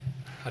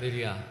哈利路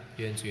亚！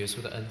愿主耶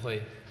稣的恩惠、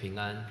平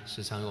安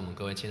时常与我们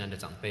各位亲爱的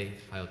长辈，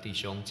还有弟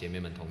兄姐妹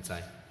们同在。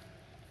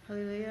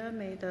Hallelujah.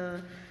 May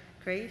the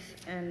grace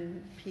and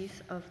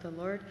peace of the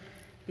Lord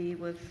be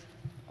with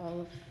all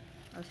of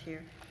us here.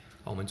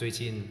 我们最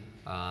近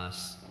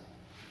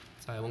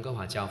在温哥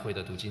华教会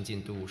的读经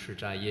进度是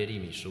在耶利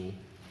米书。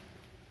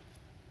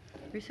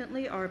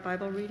Recently, our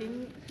Bible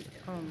reading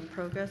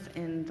progress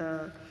in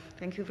the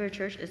Vancouver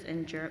church is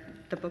in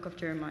the book of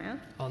Jeremiah.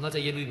 那在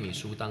耶利米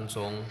书当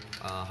中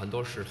很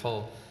多时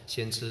候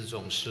先知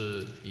总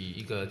是以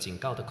一个警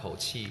告的口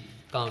气，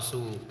告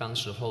诉当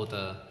时候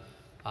的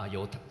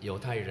犹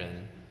太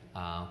人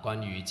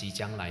关于即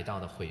将来到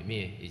的毁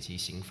灭以及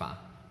刑罚。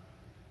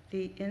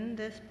In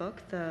this book,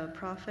 the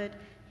prophet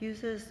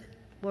uses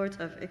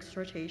words of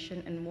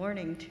exhortation and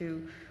warning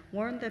to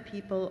warn the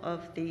people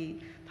of the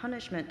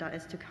punishment that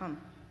is to come.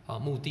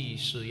 目的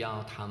是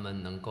要他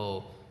们能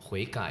够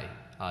悔改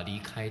离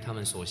开他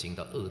们所行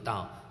的恶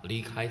道，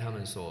离开他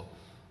们所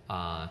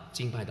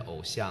敬拜的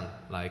偶像，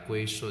来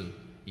归顺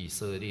以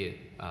色列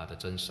的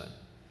真神。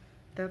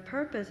The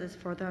purpose is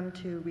for them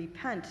to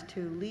repent,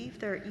 to leave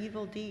their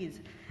evil deeds,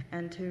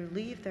 and to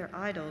leave their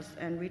idols,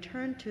 and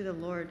return to the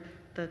Lord,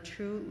 the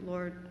true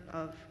Lord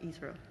of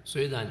Israel.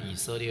 虽然以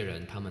色列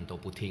人他们都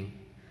不听，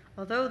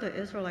 Although the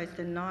Israelites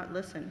did not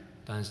listen,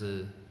 但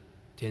是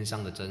天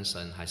上的真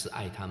神还是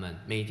爱他们，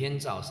每天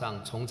早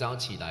上从早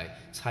起来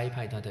差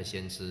派他的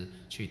先知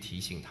去提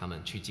醒他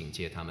们，去警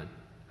戒他们。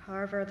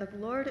 however, the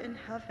Lord in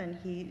heaven,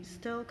 he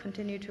still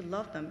continued to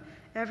love them.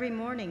 Every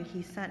morning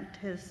he sent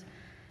his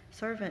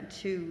servant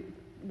to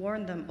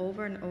warn them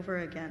over and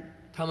over again.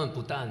 他们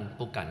不但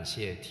不感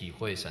谢体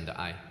会神的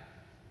爱，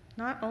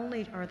 Not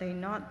only are they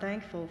not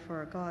thankful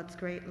for God's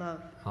great love,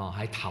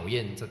 还讨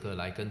厌这个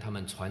来跟他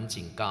们传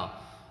警告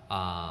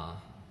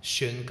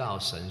宣告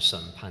神审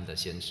判的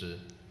先知。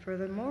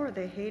 furthermore,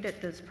 they hated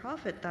this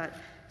prophet that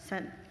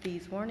sent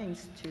these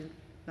warnings to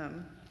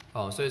them.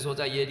 所以说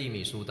在耶利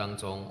米书当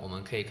中，我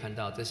们可以看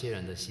到这些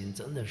人的心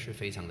真的是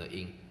非常的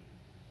硬。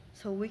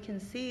 So we can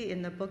see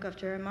in the book of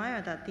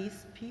Jeremiah that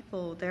these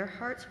people, their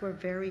hearts were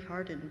very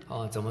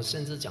hardened. 怎么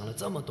甚至讲了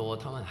这么多，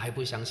他们还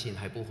不相信，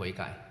还不悔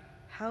改？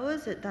 How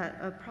is it that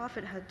a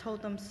prophet had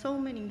told them so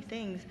many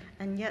things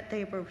and yet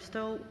they were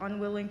still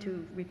unwilling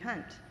to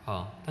repent?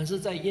 但是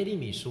在耶利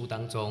米书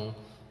当中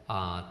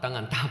当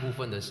然大部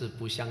分的是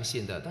不相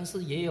信的，但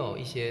是也有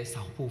一些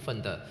少部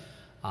分的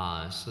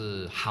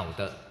是好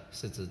的，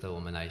是值得我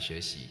们来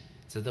学习，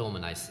值得我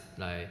们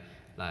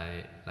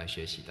来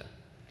学习的。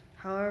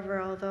 However,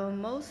 although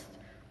most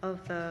of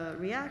the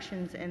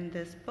reactions in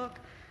this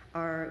book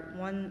are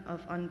one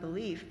of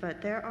unbelief, but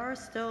there are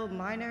still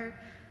minor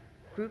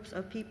groups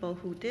of people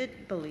who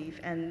did believe,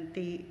 and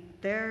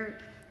their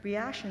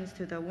reactions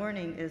to the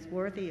warning is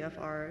worthy of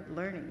our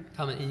learning.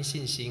 他们因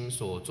信心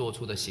所做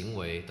出的行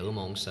为得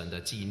蒙神的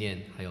纪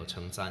念还有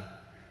称赞。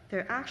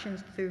 Their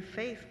actions through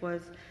faith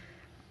was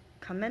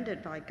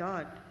commended by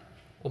God.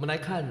 我们来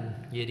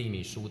看耶利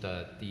米书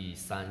的第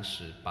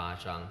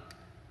38章。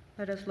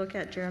 Let us look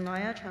at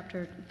Jeremiah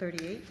chapter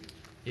 38.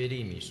 耶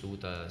利米书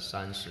的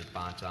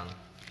38章。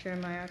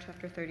 Jeremiah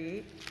chapter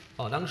 38.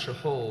 当时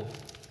候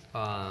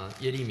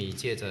耶利米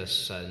借着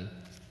神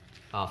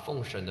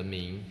奉神的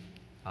名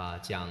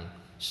讲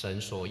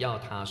神所要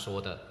他说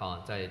的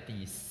在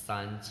第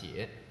3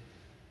节。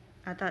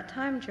 At that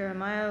time,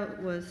 Jeremiah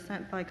was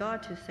sent by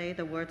God to say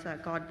the words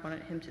that God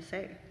wanted him to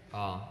say.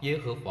 耶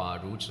和华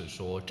如此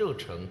说：这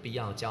城必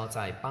要交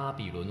在巴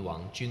比伦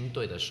王军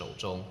队的手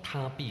中，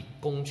他必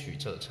攻取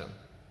这城。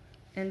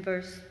 In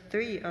verse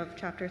 3 of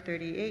chapter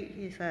 38,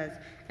 he says,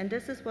 "And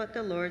this is what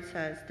the Lord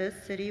says, this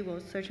city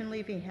will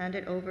certainly be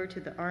handed over to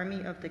the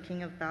army of the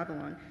king of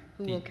Babylon,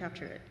 who will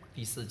capture it."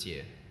 第4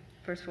节。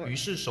 Verse 4. 于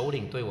是首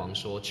领对王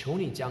说：求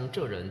你将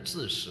这人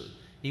治死，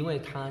因为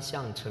他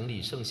向城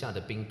里剩下的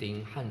兵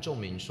丁和众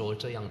民说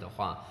这样的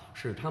话，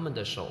使他们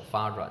的手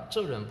发软。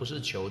这人不是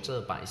求这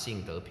百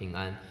姓得平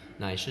安，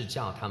乃是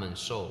叫他们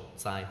受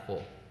灾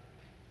祸。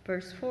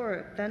 Verse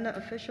 4, Then the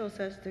official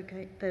says to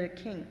the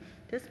king,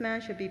 "This man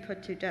should be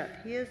put to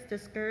death. He is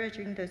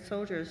discouraging the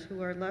soldiers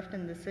who are left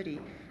in the city,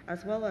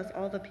 as well as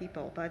all the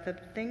people, by the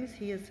things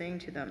he is saying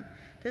to them.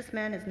 This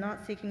man is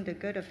not seeking the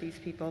good of these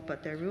people,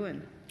 but their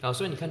ruin."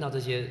 所以你看到这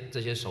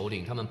些首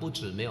领，他们不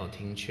止没有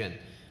听劝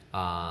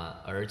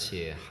而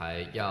且还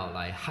要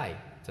来害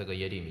这个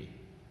耶利米。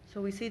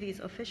 So we see these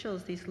officials,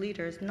 these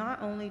leaders, not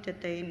only did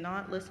they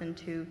not listen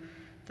to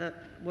the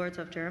words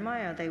of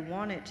Jeremiah, they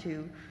wanted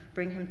to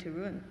bring him to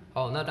ruin.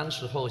 那当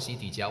时候西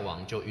底家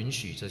王就允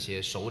许这些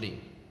首领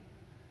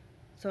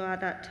So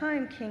at that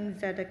time, King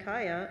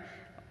Zedekiah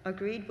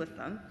agreed with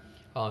them.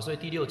 所以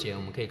第6节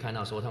我们可以看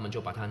到说，他们就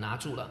把他拿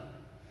住了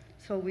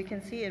So we can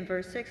see in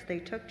verse 6,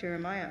 they took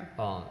Jeremiah.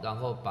 然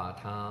后把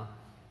他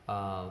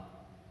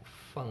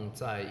放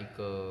在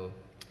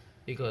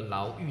一个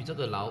牢狱，这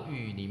个牢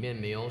狱里面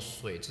没有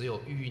水，只有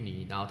淤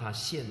泥，然后他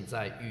陷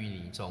在淤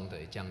泥中的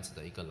这样子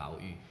的一个牢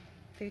狱。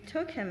 They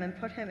took him and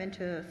put him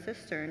into a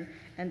cistern,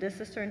 and the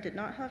cistern did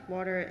not have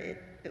water, it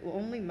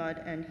only mud,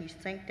 and he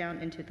sank down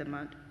into the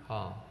mud.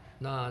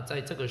 那在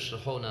这个时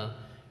候呢，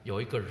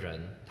有一个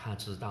人他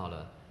知道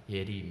了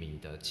耶利米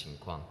的情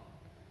况。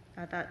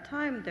 At that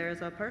time, there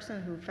is a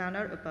person who found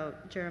out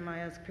about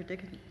Jeremiah's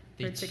predicament.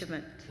 第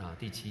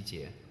7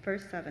节，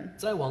 Verse 7.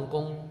 在王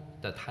宫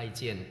的太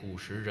监古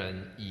时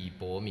人以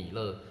伯米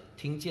勒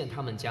听见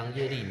他们将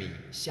耶利米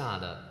下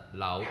了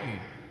牢狱。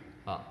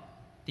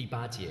第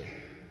8节，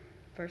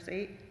 Verse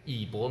 8.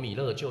 以伯米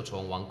勒就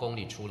从王宫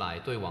里出来，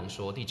对王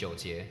说。第9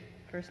节，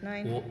 Verse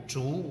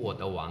 9. 我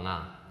的王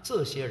啊，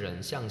这些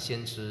人向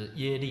先知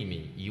耶利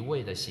米一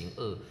味的行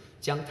恶，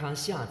将他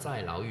下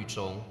在牢狱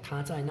中，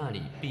他在那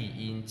里必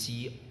因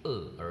饥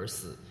饿而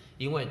死，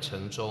因为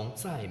城中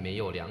再没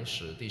有粮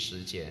食。第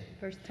10节，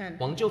 Verse 10.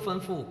 王就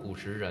吩咐古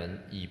时人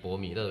以伯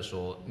米勒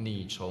说：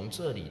你从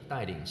这里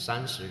带领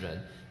30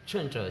人，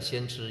趁着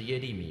先知耶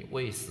利米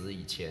未死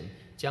以前，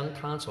将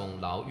他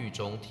从牢狱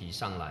中提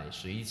上来。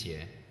11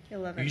节，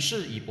 于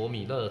是以伯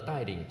米勒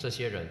带领这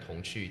些人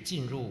同去，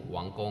进入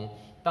王宫，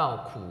到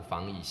苦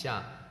房以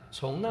下，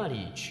从那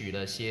里取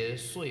了些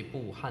碎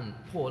布和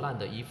破烂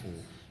的衣服，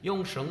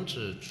用绳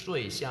子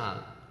坠下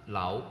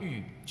牢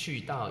狱，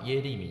去到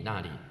耶利米那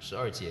里。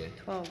12节，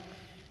 12.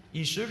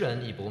 以实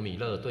人以伯米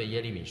勒对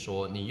耶利米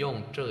说：你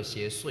用这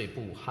些碎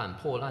布和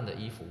破烂的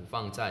衣服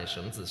放在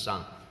绳子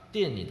上，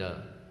垫你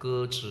的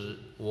胳肢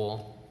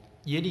窝。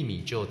耶利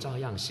米就照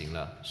样行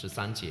了。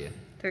13节，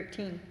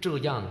 13. 这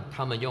样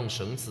他们用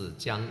绳子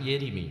将耶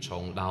利米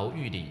从牢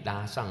狱里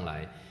拉上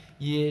来，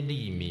耶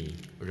利米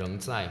仍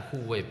在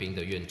护卫兵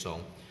的院中。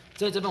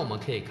在这边我们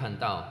可以看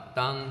到，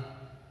当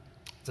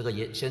这个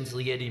先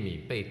知耶利米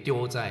被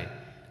丢在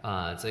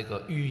这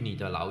个淤泥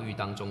的牢狱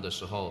当中的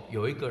时候，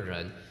有一个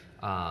人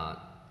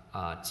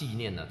纪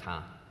念了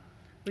他，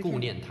顾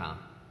念他。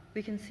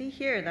We can see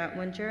here that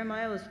when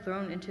Jeremiah was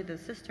thrown into the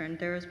cistern,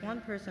 there was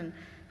one person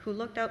who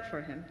looked out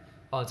for him.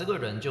 这个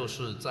人就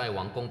是在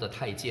王宫的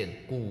太监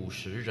古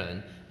时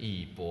人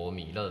以伯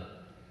米勒。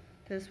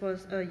 This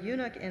was a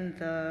eunuch in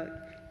the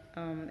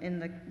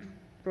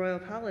royal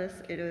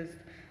palace. It was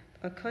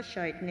a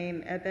Cushite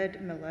named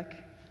Ebed-Melech.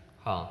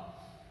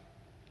 好，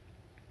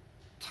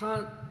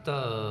他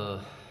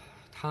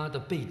的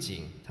背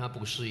景，他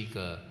不是一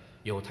个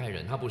犹太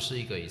人，他不是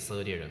一个以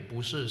色列人，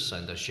不是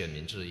神的选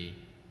民之一。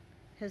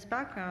 His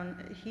background,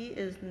 he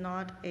is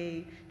not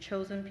a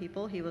chosen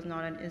people. He was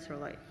not an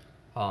Israelite.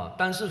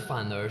 但是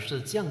反而是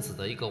这样子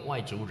的一个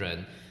外族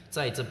人，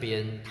在这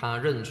边他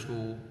认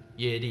出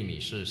耶利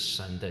米是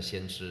神的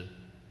先知。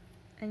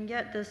 And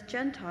yet this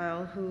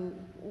Gentile who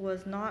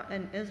was not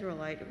an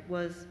Israelite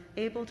was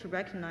able to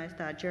recognize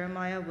that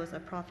Jeremiah was a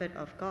prophet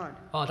of God.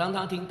 当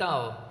他听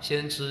到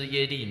先知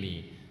耶利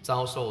米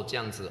遭受这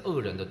样子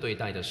恶人的对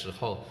待的时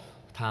候，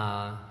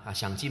他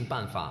想尽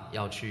办法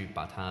要去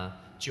把他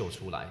救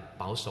出来，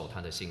保守他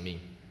的性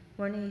命。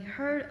 When he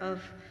heard of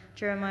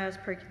Jeremiah's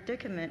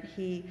predicament,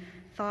 he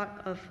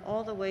thought of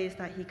all the ways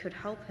that he could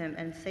help him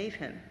and save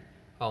him.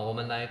 我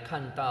们来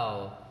看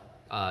到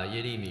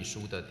耶利米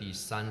书的第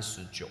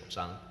39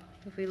章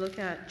If we look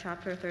at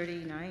chapter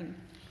 39,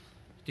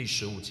 第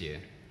15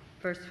节，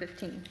 verse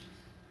 15.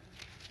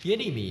 耶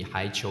利米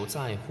还囚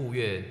在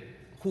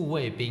护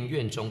卫兵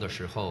院中的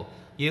时候，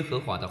耶和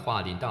华的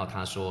话临到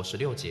他说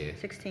：16节，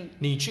 16.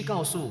 你去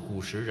告诉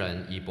古时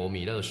人以伯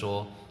米勒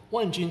说，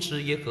万军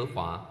之耶和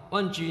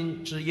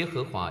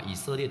华以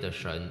色列的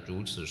神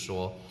如此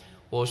说：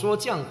我说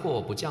降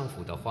祸不降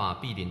福的话，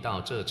必临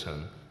到这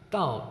城，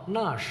到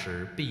那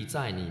时必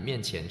在你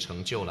面前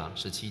成就了。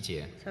17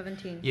节，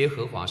 17. 耶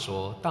和华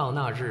说：到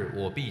那日，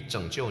我必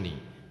拯救你，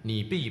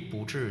你必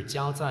不至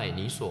交在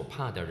你所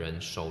怕的人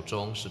手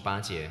中。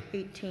18节，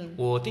 18.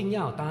 我定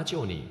要搭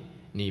救你，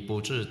你不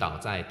至倒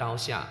在刀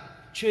下，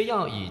却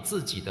要以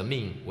自己的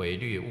命为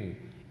掠物，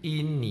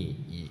因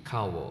你倚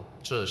靠我。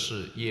这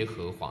是耶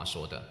和华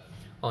说的。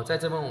在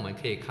这边我们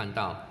可以看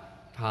到，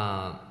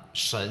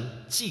神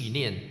纪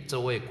念这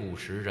位古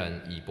时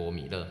人以伯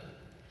米勒。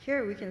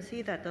 Here we can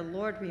see that the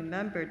Lord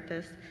remembered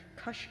this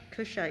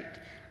Cushite,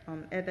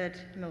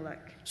 Ebed-Melech.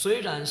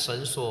 虽然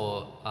神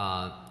所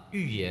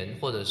预言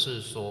或者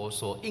是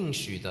所应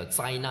许的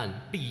灾难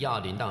必要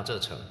临到这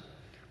城，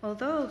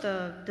 Although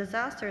the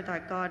disaster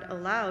that God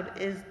allowed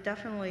is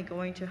definitely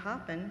going to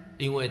happen,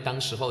 因为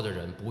当时候的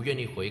人不愿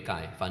意悔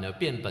改，反而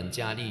变本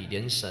加厉，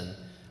连神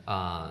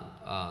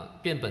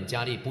变本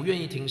加厉，不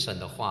愿意听神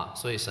的话，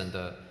所以神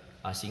的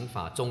刑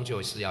罚终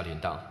究是要临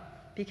到。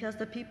 because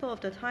the people of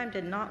the time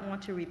did not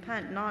want to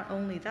repent. Not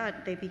only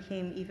that, they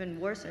became even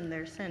worse in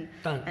their sin,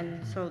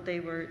 and so they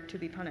were to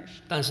be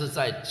punished. 但是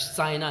在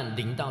灾难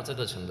临到这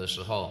个城的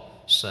时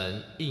候，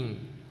神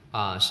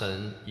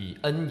以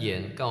恩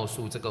言告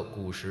诉这个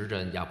古时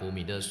人亚伯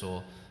米勒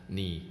说：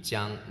你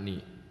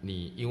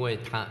因为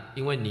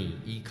你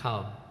依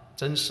靠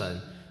真神，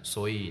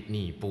所以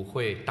你不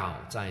会倒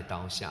在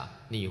刀下，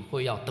你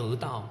会要得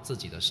到自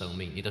己的生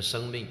命，你的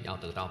生命要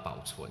得到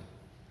保存。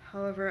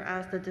 However,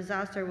 as the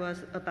disaster was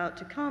about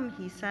to come,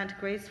 he sent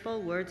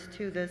graceful words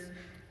to this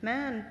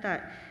man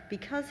that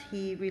because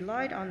he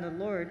relied on the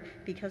Lord,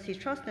 because he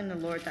trusted in the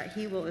Lord, that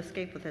he will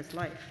escape with his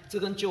life. 这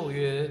跟旧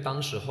约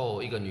当时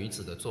候一个女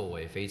子的作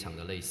为非常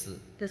的类似。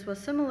This was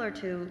similar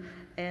to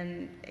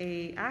an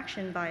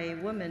action by a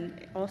woman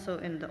also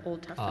in the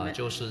Old Testament.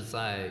 就是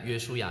在约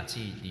书亚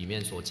记里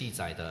面所记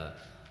载的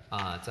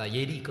在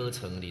耶利哥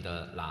城里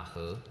的喇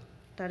合。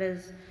That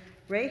is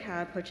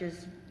Rahab, which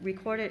is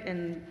recorded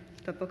in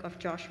the book of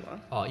Joshua.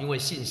 因为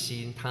信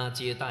心，她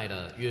接待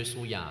了约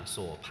书亚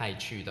所派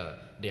去的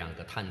2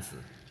个探子。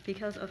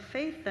Because of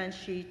faith, then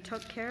she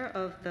took care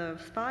of the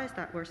spies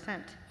that were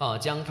sent.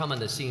 将他们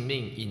的性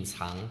命隐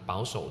藏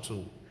保守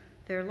住。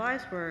Their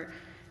lives were,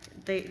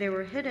 they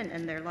were hidden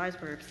and their lives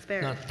were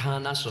spared. 那他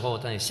那时候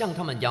在向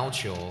他们要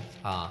求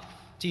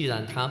既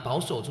然他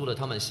保守住了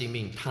他们性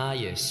命，他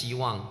也希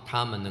望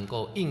他们能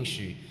够应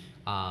许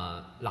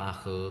喇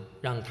合，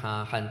让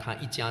他和他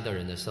一家的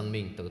人的生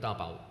命得到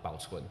保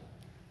存。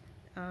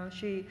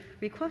She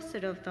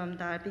requested of them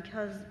that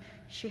because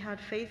she had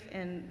faith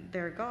in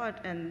their God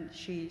and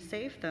she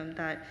saved them,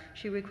 that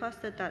she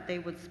requested that they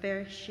would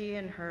spare she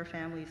and her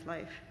family's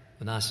life.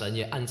 那神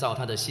也按照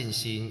他的信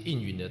心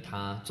应允了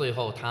他，最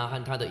后他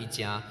和他的一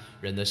家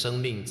人的生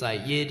命在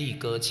耶利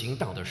哥倾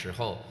倒的时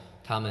候，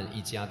他们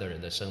一家的人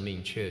的生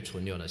命却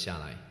存留了下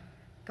来。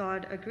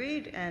God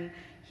agreed and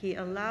he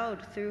allowed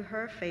through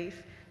her faith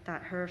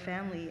that her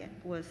family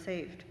was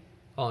saved.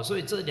 所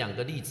以这2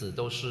个例子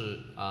都是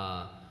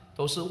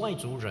外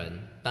族人，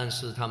但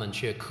是他们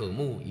却渴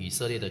慕以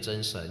色列的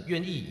真神，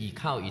愿意依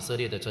靠以色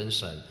列的真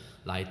神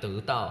来得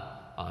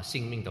到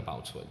性命的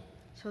保存。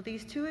So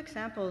these 2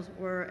 examples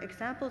were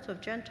examples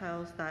of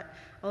Gentiles that,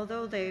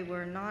 although they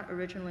were not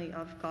originally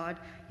of God,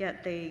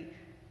 yet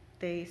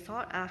they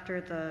sought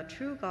after the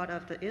true God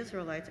of the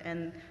Israelites,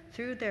 and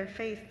through their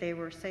faith they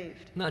were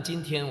saved. 那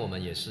今天我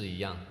们也是一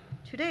样。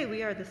Today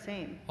we are the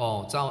same.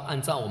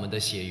 按照我们的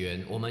血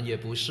缘，我们也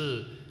不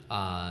是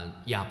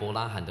亚伯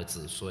拉罕的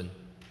子孙，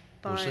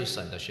不是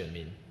神的选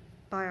民。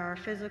By our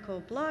physical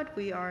blood,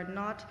 we are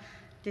not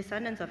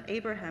descendants of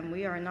Abraham.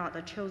 We are not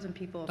the chosen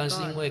people of 但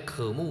是因 God. 为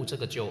渴慕这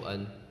个救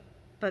恩，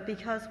 But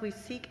because we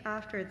seek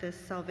after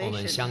this 我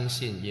们 salvation, 相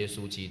信耶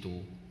稣基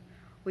督，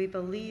 we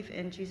believe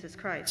in Jesus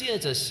Christ. 借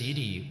着洗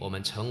礼，我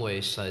们成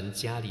为神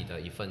家里的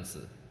一份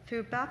子。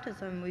Through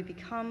baptism, we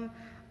become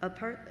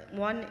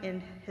one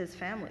in his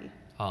family.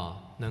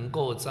 能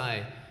够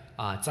在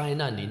灾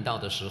难临到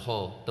的时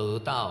候得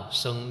到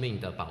生命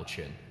的保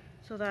全。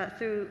So that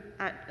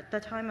at the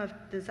time of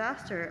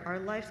disaster, our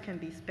lives can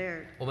be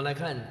spared. 我们来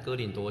看哥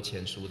林多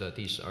前书的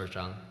第12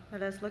章。Let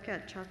us look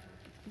at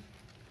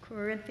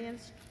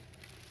Corinthians,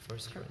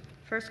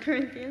 1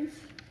 Corinthians,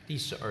 第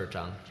12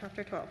章，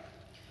 chapter 12.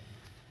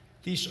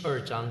 第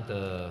12章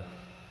的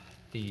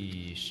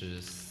第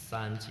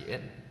13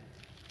节。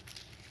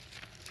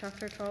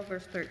Chapter 12,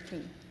 verse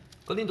 13.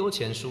 哥林多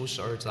前书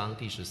12章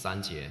第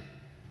13节。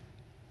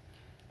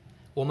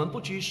我们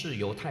不拘是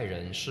犹太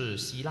人，是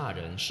希腊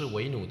人，是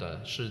为奴的，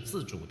是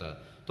自主的，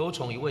都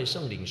从一位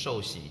圣灵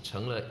受洗，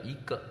成了一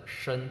个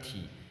身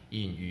体，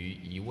隐于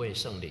一位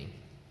圣灵。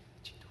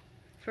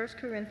 1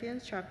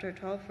 Corinthians chapter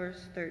 12,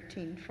 verse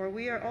 13. For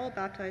we are all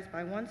baptized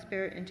by one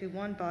Spirit into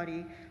one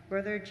body,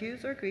 whether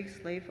Jews or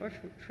Greeks, slave or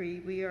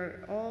free, we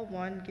are all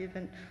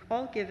given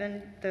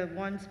the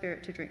one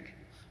Spirit to drink.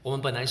 我们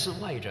本来是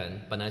外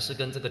人，本来是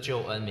跟这个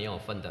救恩没有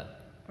份的。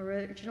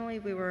 Originally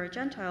we were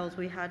Gentiles,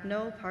 we had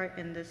no part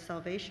in this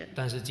salvation.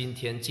 但是今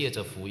天借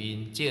着福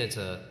音，借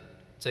着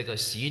这个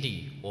洗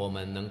礼，我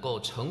们能够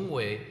成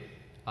为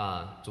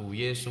主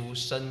耶稣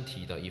身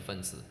体的一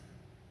份子。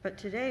 But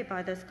today,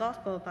 by this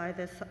gospel, by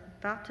this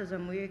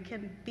baptism, we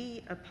can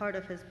be a part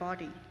of his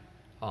body.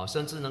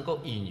 甚至能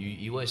够隐于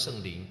一位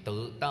圣灵，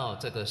得到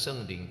这个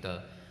圣灵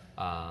的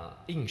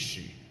应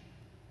许。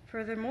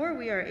 Furthermore,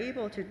 we are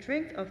able to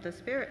drink of the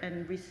Spirit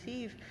and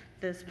receive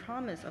this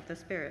promise of the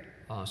Spirit.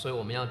 所以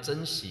我们要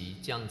珍惜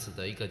这样子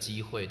的一个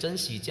机会，珍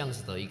惜这样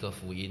子的一个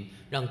福音，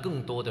让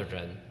更多的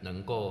人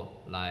能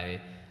够来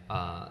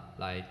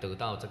得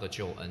到这个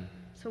救恩。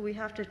 So we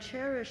have to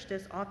cherish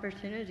this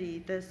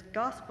opportunity, this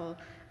gospel,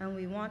 and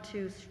we want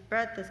to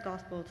spread this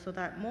gospel so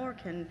that more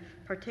can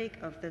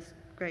partake of this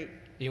great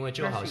因为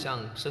就好 mercy.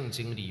 像圣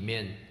经里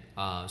面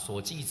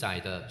所记载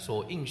的、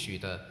所应许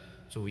的，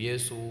主耶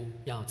稣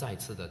要再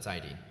次的再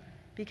临。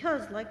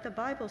 Because, like the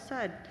Bible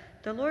said,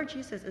 the Lord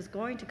Jesus is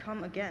going to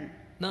come again.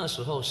 那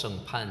时候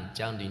审判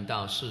将临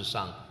到世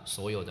上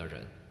所有的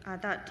人。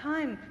 At that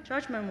time,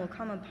 judgment will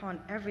come upon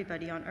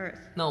everybody on earth.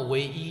 那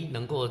唯一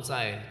能够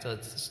在这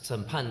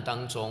审判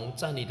当中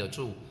站立得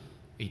住，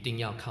一定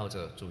要靠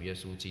着主耶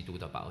稣基督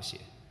的宝血。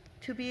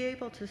 To be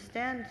able to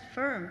stand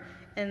firm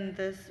in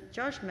this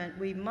judgment,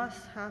 we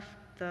must have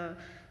the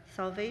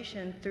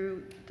salvation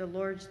through the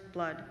Lord's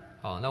blood.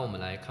 好，那我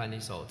们来看一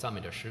首赞美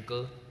的诗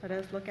歌，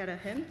 Let us look at a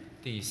hymn,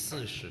 第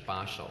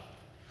48首，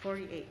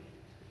 48.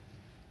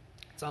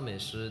 赞美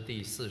诗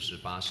第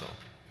48首，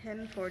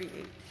 Hymn 48.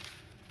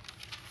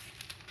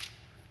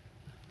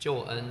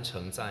 救恩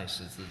承在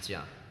十字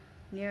架。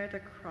 Near the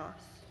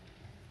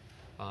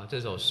cross.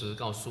 这首诗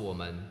告诉我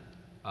们，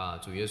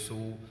主耶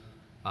稣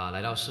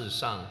来到世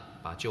上，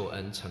把救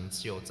恩成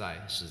就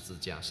在十字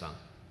架上。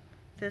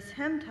This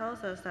hymn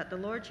tells us that the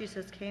Lord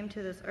Jesus came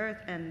to this earth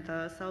and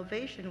the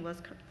salvation was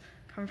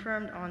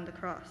confirmed on the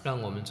cross.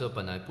 让我们这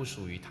本来不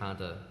属于他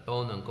的，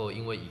都能够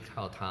因为依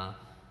靠他，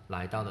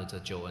来到了这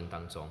救恩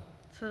当中。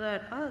So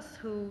that us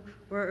who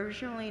were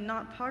originally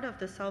not part of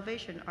the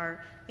salvation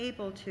are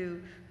able to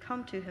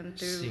come to Him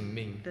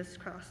through this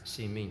cross.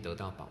 性命得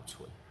到保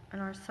存。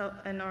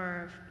And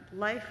our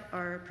life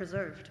are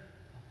preserved.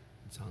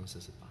 唱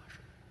48首。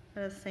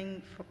Let us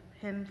sing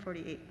hymn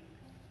 48.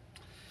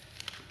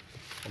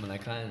 我们来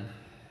看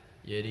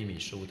耶利米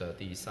书的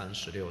第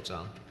36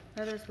章。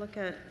Let us look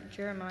at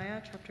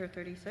Jeremiah chapter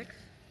 36.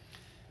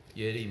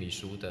 耶利米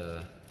书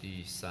的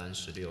第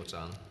36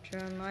章。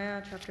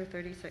Jeremiah chapter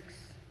 36.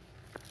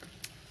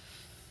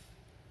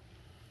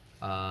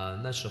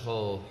 那时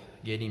候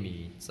耶利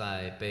米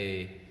在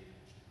被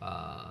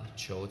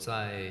囚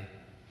在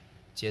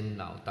监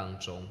牢当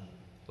中，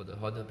或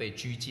者被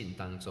拘禁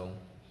当中。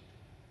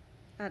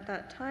At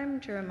that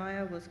time,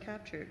 Jeremiah was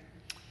captured.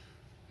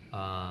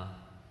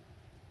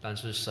 但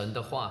是神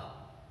的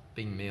话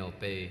并没有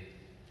被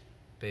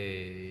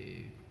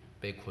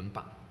捆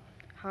绑。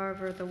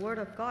However, the word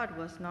of God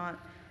was not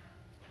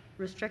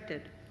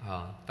restricted.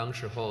 当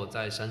时候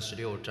在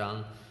36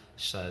章，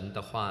神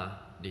的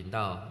话临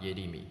到耶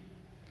利米。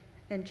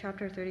In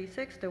chapter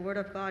 36, the word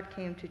of God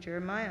came to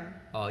Jeremiah.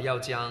 要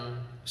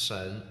将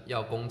神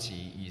要攻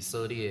击以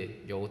色列、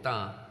犹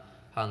大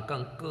和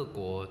各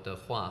国的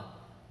话，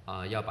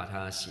要把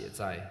它写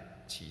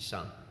在其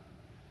上。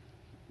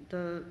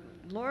The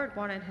Lord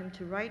wanted him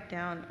to write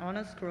down on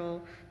a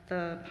scroll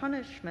the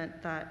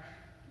punishment that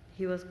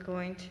he was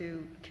going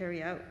to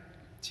carry out.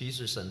 其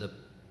实神的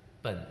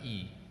本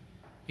意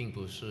并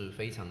不是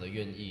非常的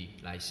愿意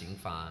来刑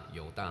罚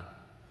犹大。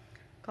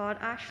God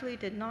actually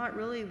did not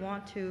really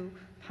want to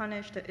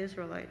punish the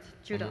Israelites,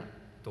 Judah.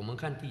 我们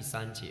看第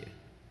3节。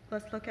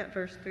Let's look at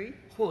verse 3.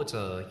 或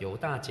者犹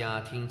大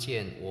家听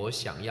见我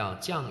想要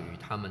降雨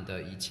他们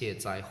的一切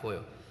灾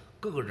祸，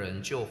个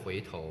人就回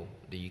头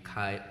离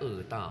开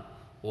恶道，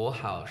我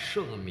好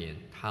赦免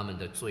他们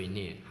的罪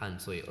孽和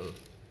罪恶。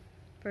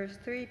Verse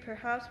 3,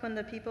 perhaps when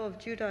the people of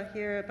Judah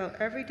hear about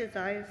every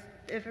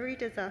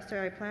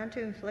disaster I plan to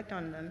inflict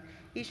on them,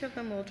 each of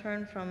them will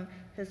turn from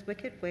his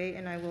wicked way,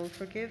 and I will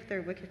forgive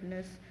their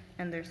wickedness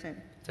and their sin.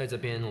 在这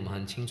边我们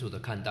很清楚地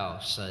看到，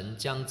神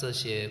将这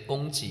些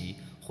攻击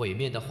毁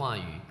灭的话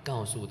语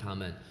告诉他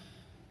们，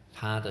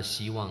他的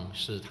希望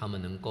是他们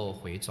能够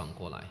回转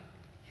过来。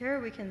Here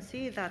we can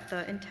see that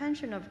the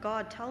intention of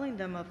God telling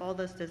them of all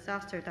this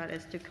disaster that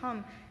is to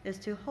come is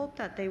to hope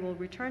that they will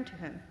return to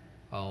him.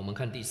 我们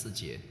看第4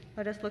节。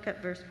Let us look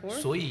at verse 4.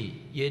 所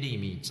以耶利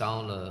米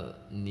招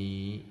了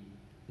尼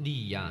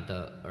利亚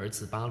的儿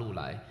子巴录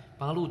来，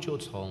巴录就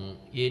从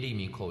耶利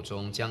米口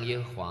中将耶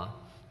和华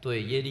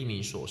对耶利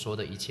米所说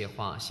的一切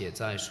话写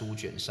在书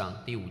卷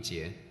上。第5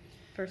节。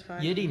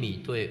耶利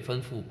米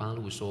吩咐巴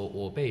录说：“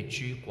我被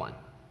拘管，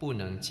不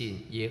能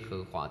进耶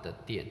和华的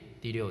殿。”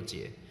第6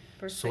节。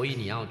所以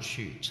你要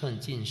去，趁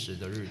禁食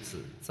的日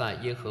子，在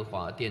耶和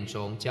华殿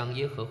中将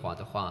耶和华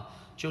的话，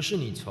就是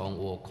你从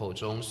我口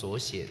中所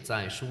写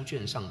在书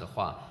卷上的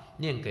话，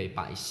念给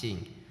百姓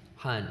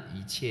和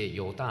一切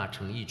犹大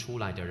城邑出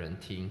来的人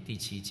听。第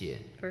7节。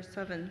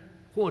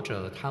或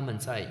者他们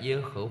在耶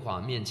和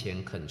华面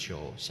前恳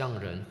求，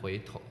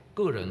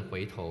个人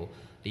回头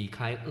离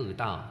开恶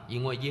道，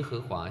因为耶和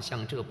华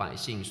向这百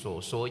姓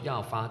所说要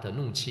发的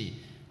怒气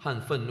和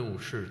愤怒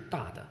是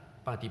大的。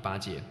第8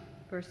节。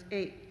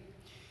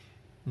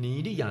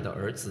尼利亚的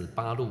儿子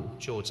巴录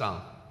就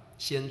照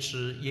先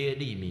知耶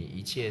利米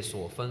一切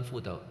所吩咐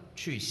的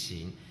去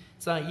行，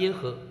在耶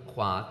和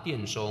华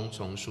殿中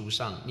从书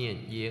上念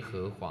耶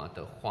和华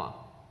的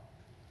话。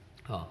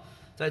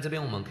在这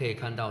边我们可以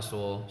看到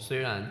说，虽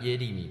然耶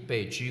利米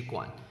被拘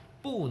管，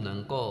不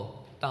能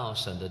够到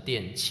神的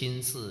殿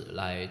亲自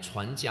来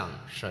传讲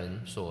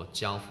神所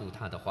交付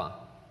他的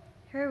话。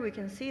Here we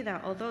can see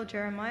that although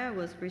Jeremiah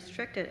was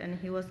restricted and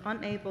he was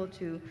unable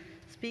to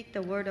speak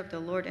the word of the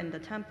Lord in the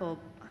temple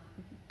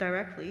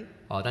directly.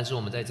 但是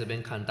我们在这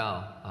边看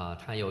到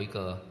他有一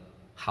个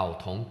好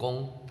同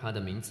工，他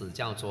的名字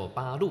叫做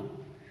巴录。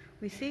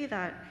We see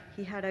that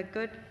he had a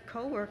good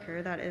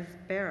co-worker that is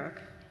Barak.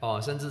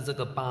 甚至这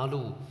个巴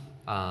录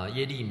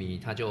耶利米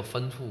他就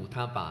吩咐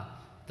他把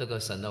这个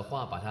神的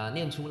话把它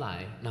念出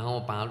来，然后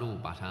巴录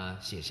把它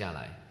写下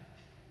来。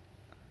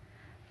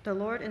The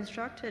Lord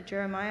instructed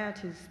Jeremiah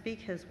to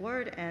speak his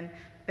word, and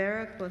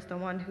Barak was the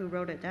one who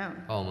wrote it down.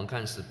 我们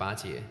看18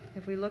节。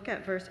If we look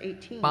at verse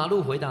 18. 巴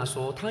录回答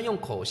说：“他用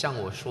口向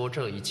我说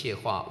这一切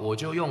话，我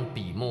就用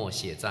笔墨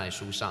写在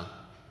书上。”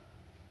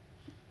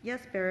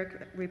 Yes,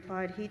 Barak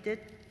replied, he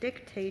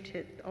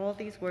dictated all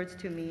these words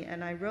to me,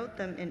 and I wrote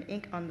them in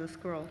ink on the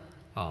scroll.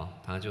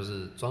 他就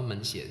是专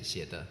门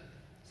写的。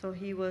So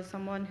he was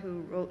someone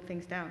who wrote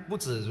things down. 不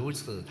止如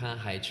此，他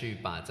还去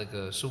把这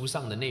个书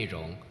上的内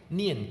容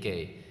念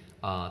给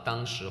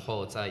当时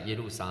候在耶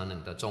路撒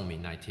冷的众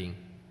民来听。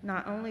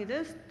Not only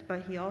this,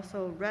 but he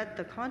also read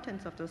the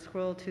contents of the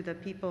scroll to the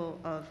people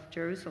of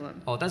Jerusalem.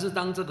 但是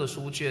当这个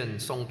书卷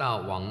送到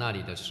王那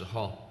里的时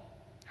候，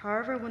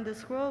 However, when the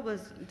scroll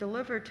was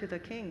delivered to the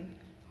king,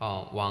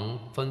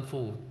 王吩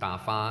咐打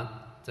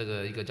发这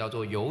个一个叫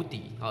做邮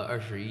底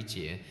21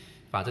节，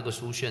把这个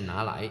书卷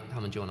拿来，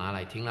他们就拿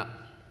来听了。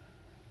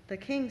 the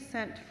king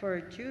sent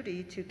for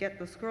Judy to get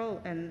the scroll,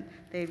 and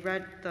they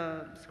read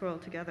the scroll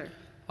together.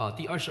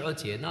 第22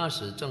节，那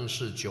时正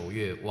是9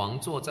月，王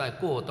坐在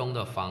过冬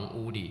的房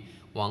屋里，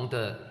王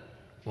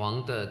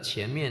的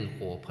前面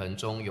火盆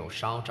中有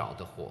烧着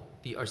的火。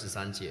第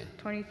23节，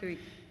 23.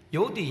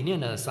 邮底念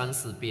了3、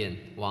4遍，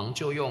王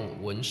就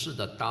用文士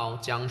的刀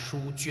将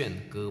书卷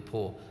割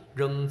破，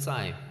扔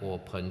在火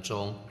盆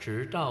中，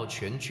直到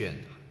全卷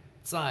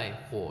在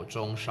火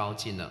中烧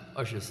尽了。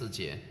24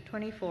节，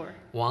 24.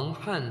 王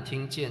汉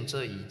听见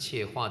这一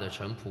切话的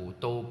臣仆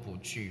都不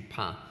惧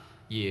怕，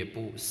也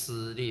不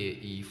撕裂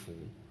衣服。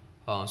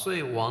所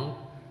以王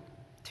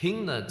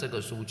听了这个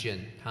书卷，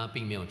他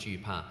并没有惧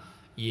怕，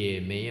也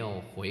没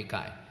有悔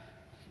改，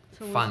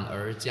反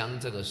而将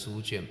这个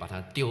书卷把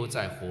它丢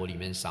在火里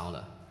面烧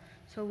了。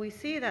 So we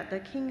see that the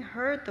king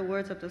heard the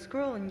words of the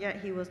scroll, and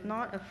yet he was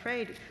not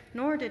afraid,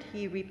 nor did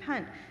he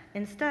repent.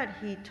 Instead,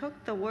 he took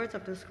the words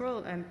of the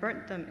scroll and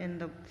burnt them in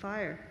the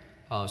fire.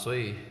 所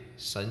以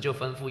神就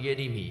吩咐耶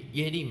利米，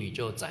耶利米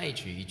就再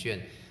取一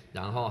卷，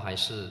然后还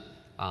是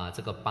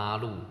这个巴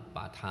路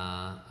把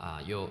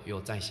它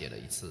又再写了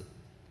一次。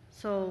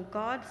 So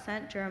God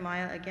sent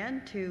Jeremiah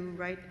again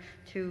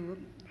to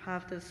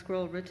have the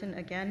scroll written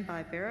again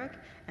by Baruch,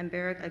 and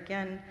Baruch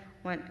again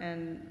went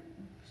and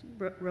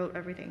wrote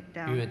everything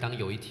因为 down. 当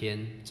有一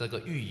天这个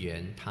预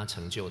言它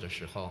成就的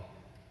时候，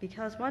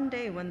 Because one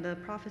day when the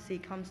prophecy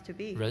comes to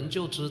be, 人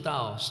就知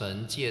道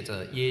神借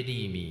着耶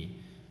利米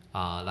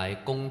来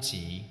攻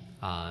击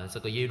这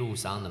个耶路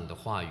撒冷的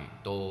话语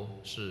都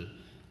是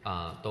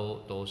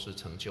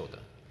成就的。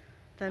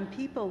 then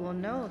people will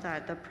know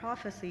that the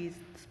prophecies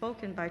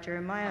spoken by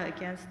Jeremiah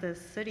against this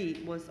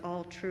city was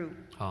all true.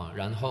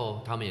 然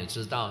后他们也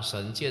知道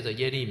神借着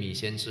耶利米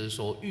先知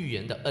所预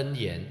言的恩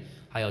言，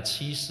还有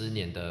70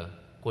年的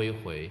归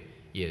回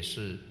也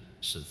是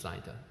实在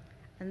的。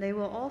 And they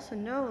will also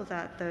know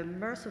that the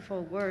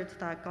merciful words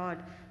that God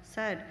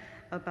said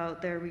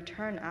about their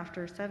return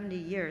after 70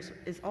 years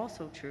is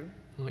also true.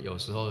 有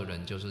时候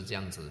人就是这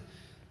样子，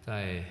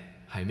在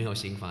还没有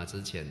刑罚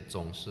之前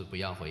总是不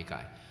要悔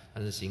改，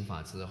但是刑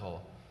罚之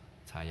后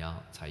才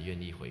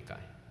愿意悔改。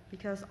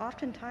 Because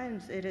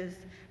oftentimes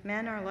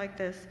men are like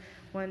this,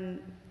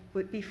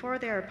 before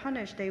they are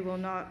punished, they will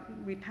not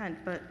repent,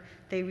 but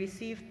they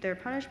receive their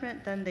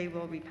punishment, then they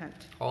will repent.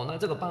 那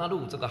这个巴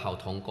路这个好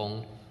同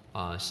工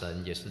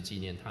神也是纪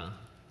念他。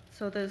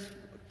 So this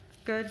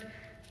good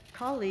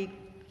colleague,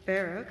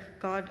 Baruch,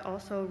 God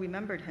also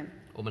remembered him.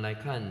 我们来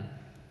看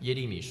耶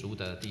利米书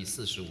的第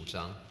45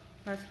章，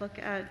 Let's look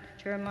at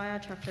Jeremiah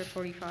chapter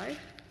 45,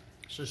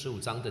 45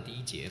章的第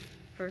1节。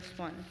 verse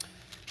 1.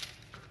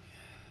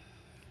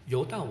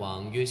 犹大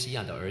王约西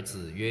亚的儿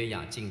子约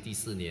雅敬第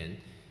4年，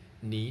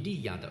尼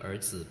利亚的儿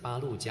子巴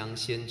路将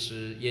先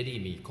知耶利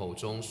米口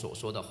中所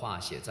说的话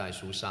写在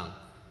书上。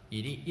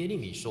耶利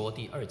米说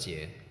第2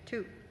节，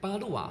 2, 巴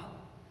路啊，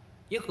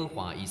耶和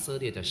华以色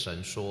列的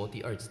神说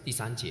第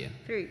3节，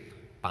 3,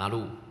 巴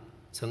路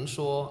曾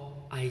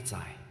说哀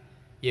哉，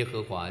耶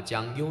和华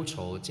将忧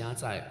愁加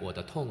在我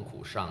的痛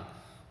苦上，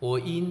我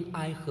因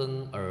哀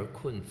哼而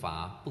困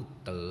乏，不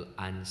得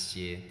安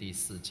歇。第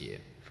4节，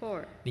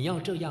 4, 你要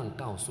这样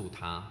告诉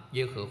他，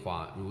耶和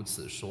华如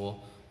此说，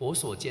我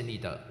所建立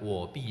的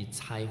我必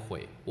拆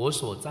毁，我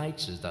所栽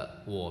植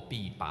的我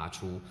必拔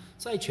出，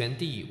在全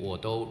地我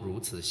都如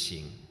此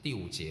行。第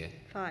5节，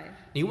 5,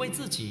 你为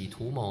自己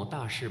图谋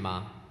大事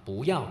吗？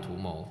不要图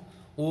谋，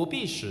我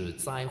必使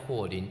灾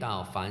祸临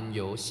到凡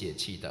有血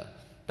气的，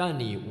但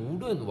你无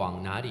论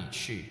往哪里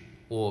去，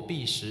我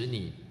必使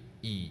你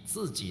以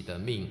自己的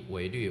命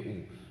为掠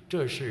物。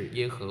这是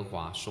耶和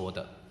华说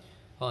的。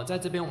在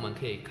这边我们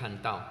可以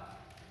看到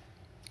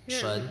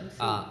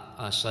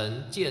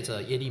神借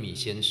着耶利米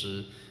先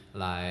知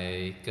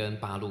来跟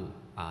巴路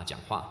讲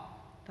话。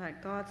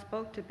 that God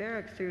spoke to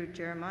Baruch through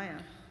Jeremiah.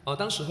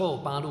 当时候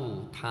巴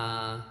路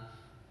他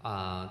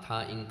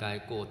应该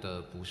过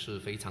得不是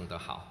非常的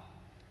好。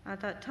 At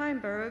that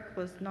time, Baruch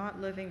was not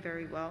living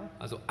very well.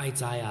 他说：“哀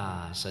哉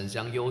啊，神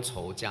将忧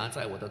愁加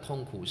在我的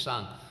痛苦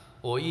上，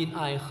我因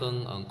哀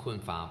哼而困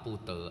乏，不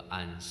得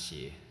安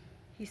歇。”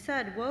 He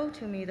said, "Woe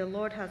to me, the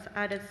Lord has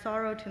added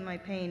sorrow to my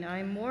pain. I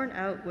am worn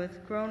out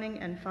with groaning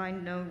and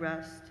find no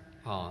rest."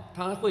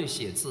 他会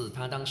写字，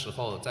他当时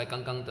候在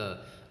刚刚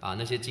的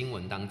那些经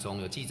文当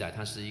中有记载，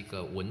他是一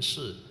个文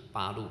士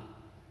巴路。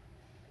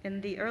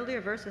 In the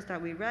earlier verses that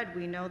we read,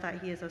 we know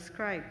that he is a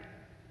scribe.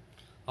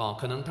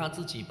 可能他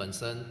自己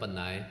本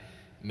来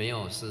没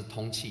有是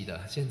通气的，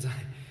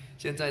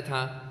现在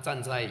他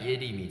站在耶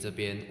利米这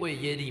边，为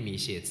耶利米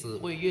写字，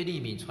为耶利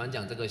米传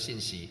讲这个信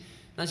息。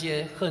那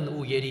些恨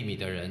恶耶利米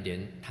的人，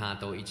连他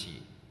都一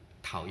起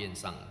讨厌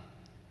上了。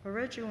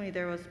Originally,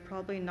 there was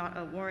probably not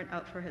a warrant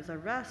out for his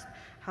arrest.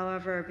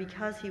 However,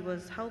 because he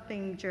was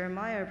helping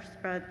Jeremiah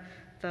spread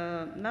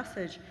the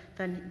message,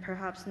 then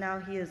perhaps now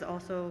he is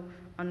also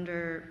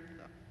under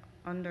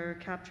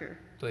capture.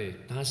 对，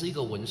他是一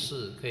个文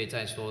士，可以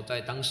再说，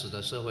在当时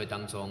的社会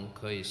当中，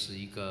可以是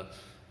一个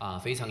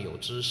非常有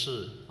知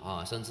识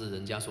甚至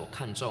人家所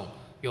看重、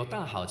有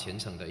大好前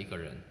程的一个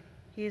人。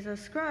He is a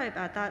scribe.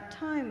 At that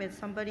time, it's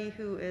somebody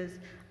who is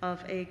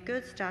of a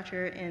good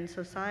stature in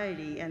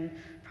society and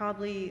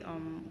probably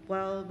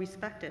well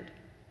respected.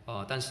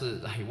 但是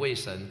来为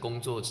神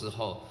工作之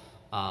后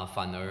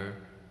反而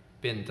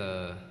变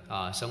得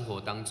生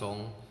活当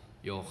中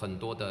有很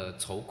多的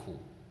愁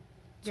苦、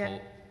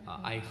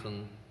哀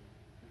哼。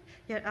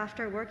Yet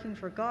after working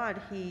for God,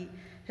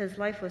 his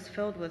life was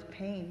filled with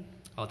pain.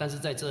 但是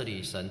在这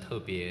里，神特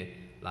别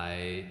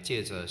来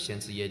借着先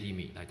知耶利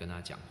米来跟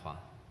他讲话。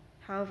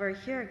However,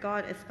 here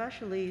God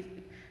especially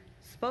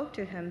spoke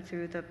to him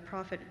through the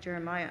prophet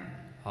Jeremiah.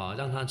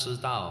 让他知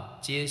道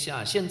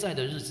现在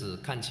的日子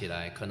看起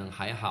来可能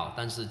还好，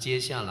但是接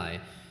下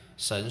来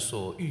神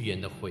所预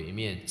言的毁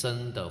灭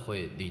真的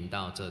会临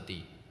到这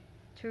地。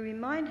To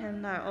remind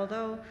him that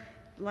although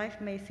life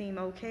may seem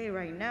okay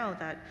right now,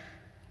 that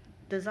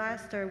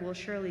disaster will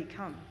surely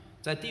come.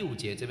 在第5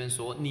节这边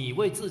说：“你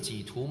为自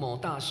己图谋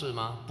大事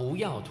吗？不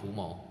要图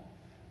谋。”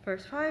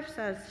 Verse 5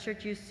 says,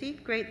 "Should you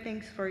seek great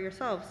things for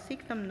yourselves,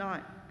 seek them not."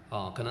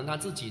 可能他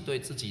自己对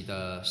自己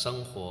的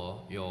生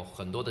活有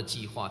很多的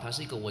计划，他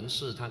是一个文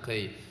士，他可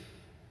以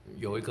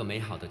有一个美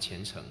好的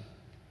前程。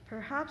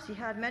Perhaps he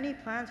had many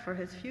plans for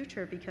his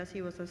future because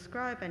he was a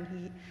scribe and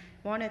he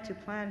wanted to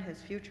plan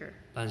his future.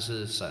 但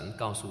是神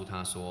告诉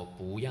他说：“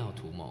不要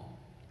图谋。”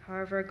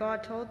 However,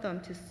 God told them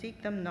to seek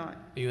them not.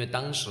 因为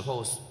当时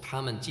候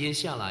他们接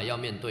下来要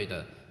面对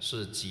的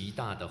是极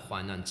大的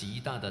患难、极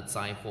大的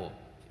灾祸，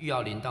又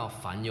要临到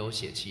凡有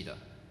血气的。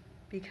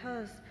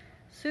Because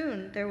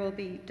soon there will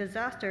be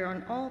disaster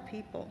on all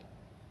people.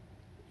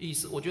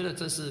 我觉得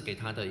这是给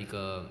他的一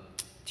个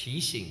提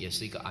醒，也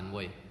是一个安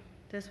慰。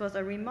This was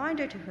a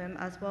reminder to him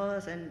as well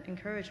as an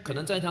encouragement. 可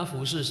能在他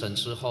服侍神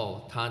之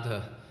后，他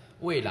的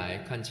未来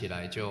看起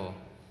来就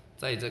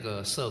在这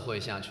个社会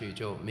下去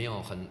就没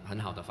有很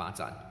好的发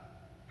展。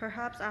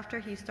Perhaps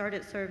after he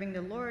started serving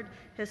the Lord,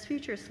 his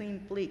future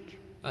seemed bleak.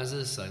 但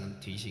是神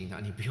提醒他，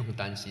你不用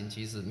担心，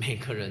其实每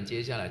个人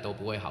接下来都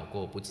不会好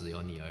过，不只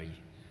有你而已。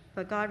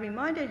But God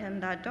reminded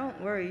him that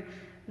don't worry,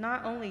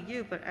 not only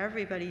you, but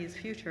everybody's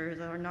futures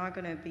are not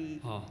going to be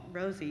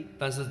rosy.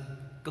 但是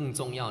更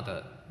重要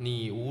的，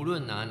你无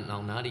论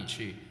往哪里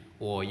去，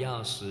我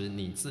要使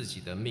你自己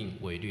的命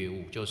为掠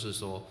物，就是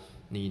说，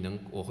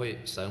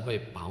神会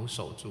保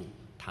守住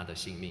他的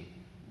性命。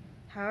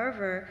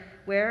However,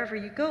 wherever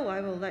you go,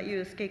 I will let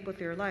you escape with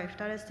your life.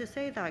 That is to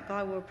say that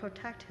God will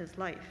protect his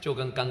life. 就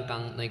跟刚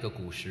刚那个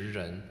古时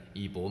人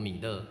以伯米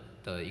勒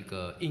的一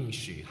个应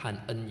许和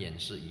恩言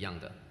是一样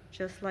的。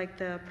Just like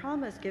the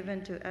promise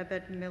given to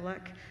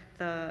Ebed-Melech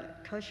the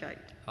Cushite.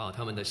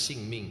 他们的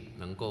性命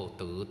能够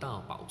得到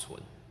保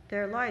存。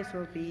Their lives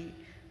will be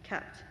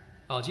kept.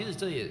 其实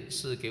这也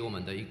是给我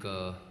们的一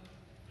个，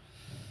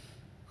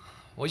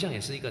我想也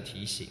是一个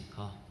提醒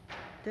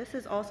This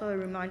is also a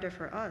reminder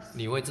for us.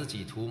 你为自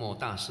己图谋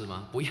大事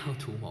吗？不要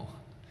图谋。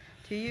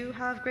Do you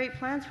have great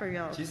plans for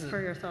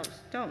yourselves?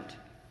 Don't.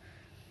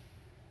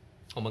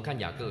 我们看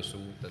雅各书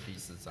的第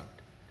4章。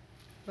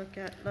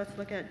Let's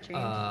look at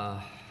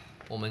James.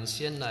 我们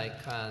先来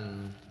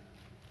看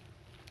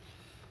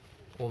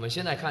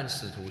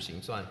使徒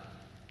行传。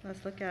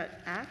Let's look at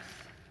Acts.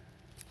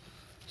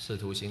 使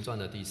徒行传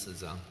的第4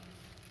章。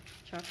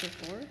Chapter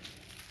 4.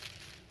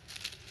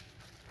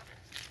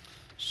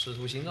 使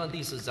徒行传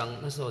第4章，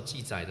那时候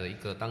记载的一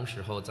个当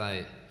时候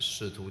在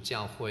使徒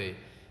教会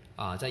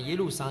在耶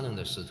路撒冷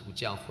的使徒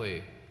教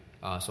会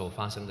所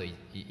发生的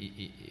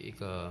一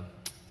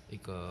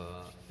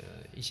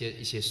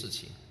些事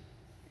情。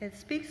It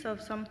speaks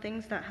of some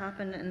things that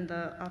happened in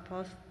the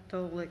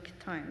apostolic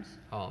times.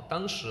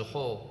 当时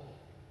候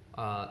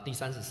第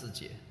34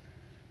节。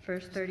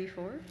Verse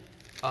 34.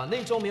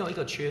 内中没有一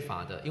个缺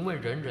乏的，因为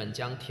人人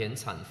将田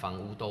产房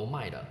屋都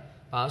卖了，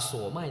把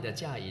所卖的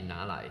价银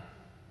拿来。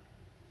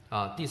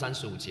第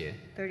35节。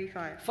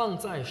35. 放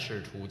在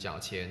使徒脚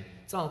前，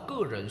照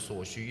个人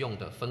所需用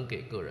的分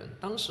给个人。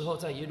当时候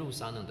在耶路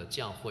撒冷的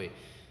教会，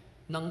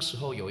那时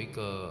候有一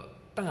个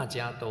大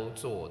家都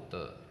做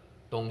的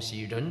东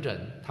西，人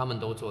他们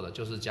都做的，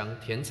就是将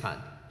田产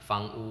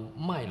房屋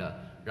卖了，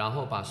然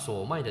后把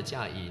所卖的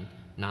价银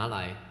拿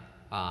来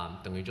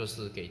等于就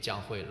是给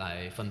教会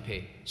来分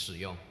配使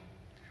用。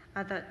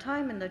At that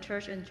time in the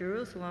church in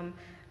Jerusalem,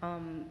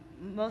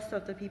 most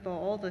of the people,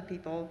 all the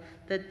people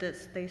did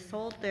this. They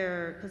sold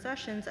their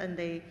possessions and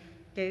they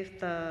gave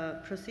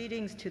the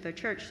proceedings to the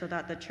church so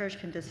that the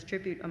church can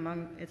distribute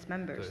among its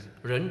members.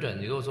 对，人，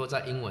你如果说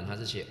在英文它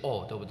是写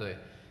all， 对不对？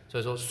所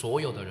以说所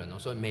有的人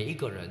所以每一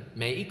个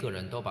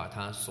人都把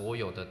他所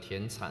有的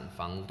田产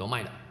房屋都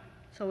卖了。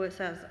So it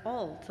says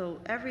all.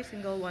 So every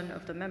single one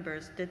of the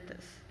members did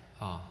this.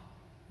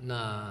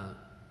 那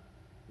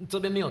这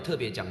边没有特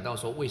别讲到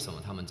说为什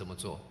么他们这么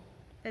做。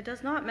It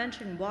does not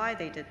mention why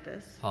they did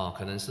this.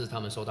 可能是他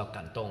们受到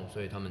感动，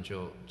所以他们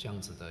就这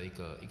样子的一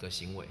个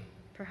行为。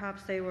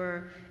Perhaps they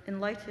were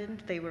enlightened,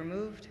 they were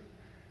moved.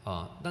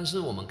 但是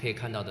我们可以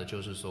看到的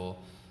就是说，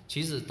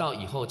其实到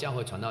以后教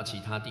会传到其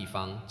他地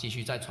方，继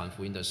续再传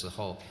福音的时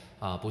候，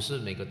不是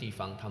每个地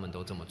方他们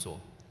都这么做。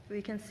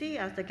We can see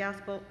as the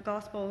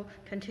gospel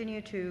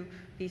continued to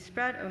be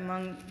spread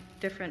among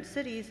different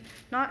cities,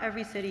 not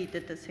every city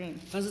did the same.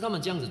 但是他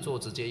们这样子做，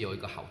直接有一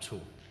个好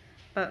处。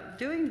But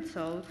doing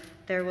so,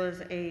 there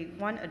was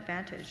one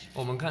advantage.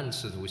 我们看《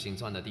使徒行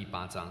传》的第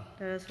8章。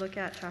Let us look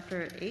at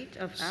chapter 8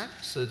 of Acts.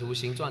 使徒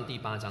行传第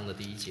8章的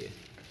第1节。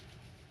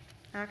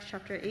Acts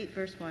chapter 8,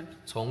 verse 1.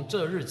 从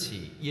这日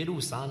起，耶路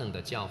撒冷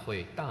的教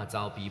会大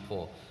遭逼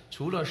迫，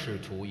除了使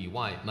徒以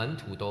外，门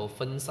徒都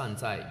分散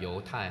在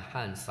犹太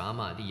和撒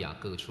玛利亚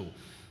各处。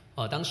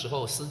当时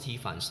候司提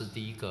反是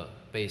第一个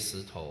被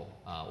石头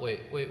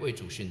为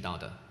主殉道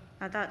的，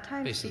 At that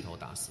time, 被石头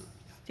打死。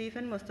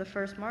Stephen was the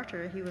first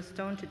martyr. He was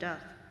stoned to death.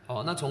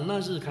 那从那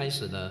日开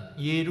始呢，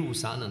耶路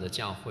撒冷的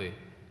教会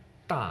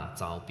大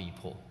遭逼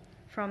迫。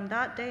 From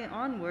that day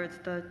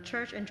onwards, the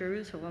church in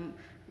Jerusalem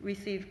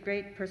received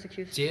great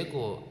persecution. 结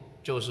果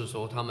就是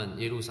说，他们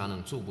耶路撒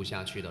冷住不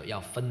下去了，要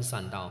分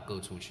散到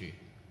各处去。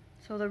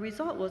 So the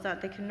result was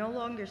that they could no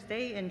longer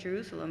stay in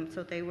Jerusalem,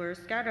 so they were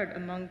scattered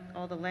among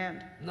all the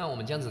land. 那我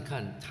们这样子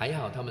看，还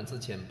好他们之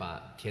前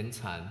把田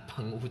产、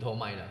棚屋都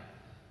卖了。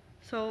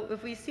 So if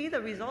we see the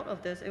result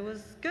of this, it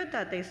was good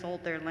that they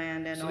sold their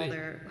land and all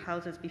their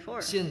houses before.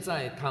 现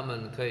在他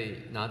们可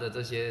以拿着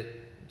这些，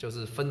就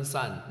是分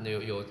散，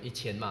有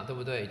钱嘛，对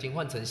不对？已经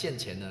换成现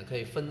钱了，可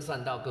以分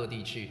散到各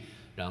地去，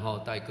然后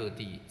带各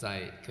地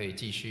再可以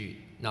继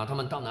续。然后他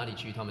们到哪里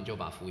去，他们就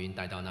把福音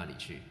带到那里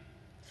去。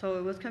 So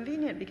it was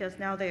convenient because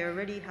now they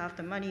already have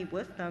the money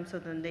with them, so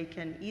then they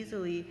can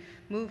easily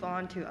move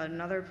on to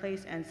another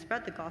place and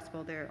spread the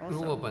gospel there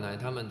如果 also. 本来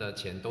他们的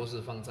钱都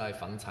是放在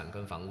房产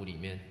跟房屋里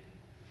面，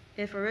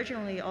 If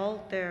originally all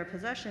their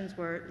possessions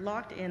were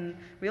locked in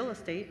real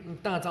estate,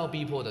 大遭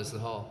逼迫的时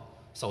候，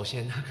首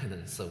先他可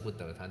能舍不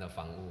得他的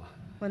房屋啊。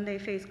 when they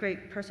face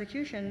great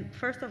persecution,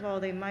 first of all,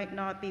 they might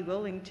not be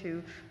willing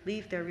to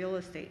leave their real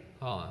estate.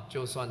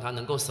 就算他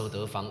能够舍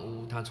得房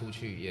屋，他出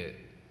去也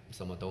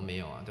什么都没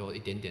有啊，就一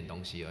点点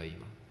东西而已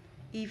嘛。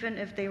 Even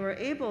if they were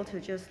able to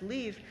just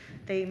leave,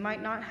 they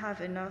might not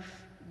have enough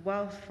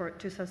wealth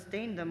to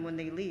sustain them when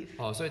they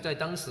leave. 所以在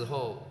当时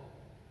候，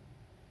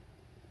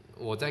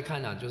我在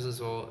看啊，就是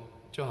说，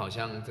就好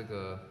像这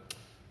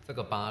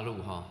个八路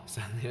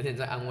神有点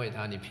在安慰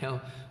他，你不要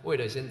为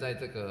了现在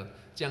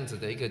这样子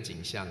的一个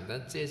景象，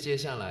但接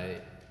下来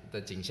的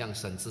景象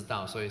神知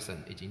道，所以神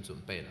已经准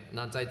备了。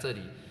那在这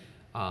里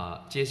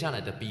接下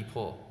来的逼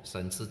迫，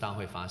神知道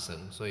会发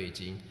生，所以已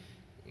经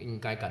应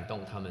该感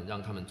动他们，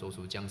让他们做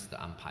出这样子的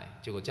安排。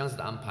结果这样子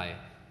的安排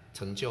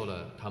成就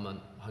了他们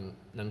很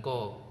能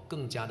够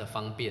更加的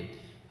方便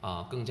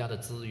更加的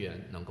资源，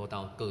能够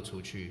到各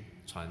处去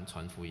传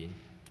福音，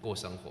过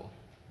生活。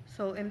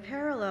 So in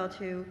parallel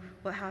to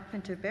what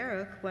happened to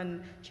Baruch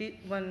when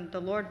the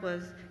Lord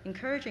was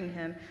encouraging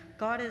him,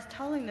 God is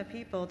telling the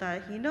people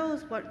that he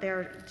knows what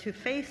they're to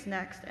face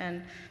next,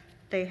 and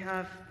they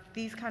have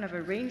these kind of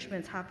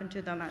arrangements happen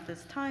to them at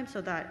this time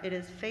so that it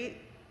is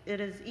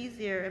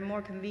easier and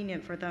more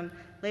convenient for them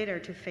later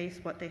to face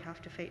what they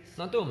have to face.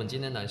 那对我们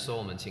今天来说，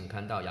我们请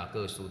看到雅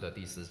各书的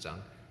第4章。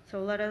 So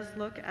let us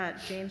look at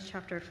James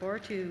chapter 4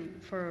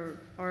 for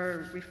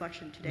our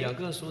reflection 雅 today.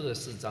 各书的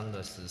4章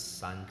的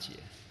13节。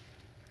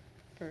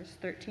 Verse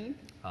 13.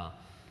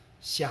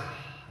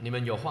 你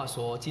们有话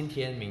说，今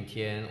天、明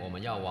天我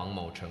们要往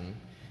某城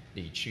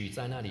里去，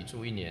在那里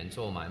住1年，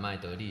做买卖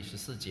得利。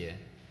14节。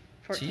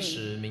其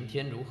实明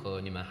天如何，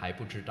你们还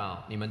不知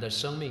道。你们的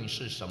生命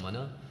是什么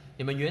呢？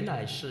你们原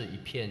来是一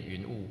片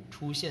云雾，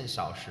出现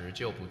少时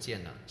就不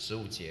见了。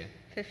15节。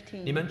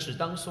 15. 你们只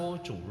当说，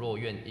主若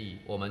愿意，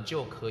我们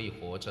就可以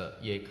活着，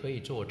也可以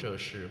做这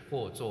事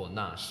或做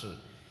那事。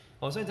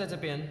所以在这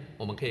边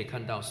我们可以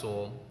看到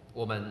说，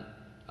我们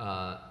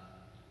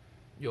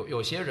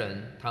有些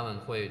人他们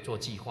会做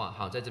计划，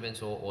好，在这边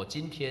说我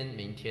今天、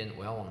明天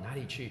我要往哪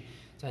里去，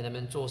在那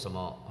边做什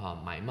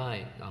么买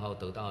卖，然后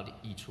得到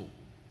益处，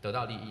得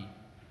到利益。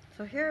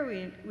 So here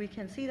we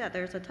can see that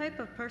there's a type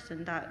of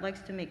person that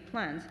likes to make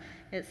plans.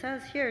 It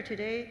says here,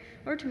 today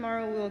or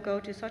tomorrow we will go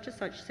to such and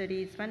such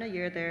city, spend a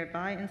year there,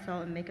 buy and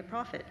sell and make a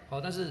profit.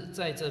 好，但是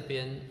在这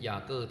边雅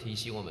各提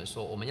醒我们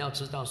说，我们要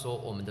知道说，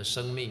我们的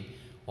生命、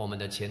我们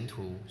的前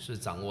途是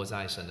掌握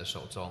在神的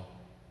手中。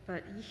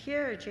 But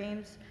here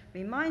James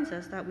reminds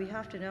us that we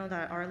have to know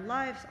that our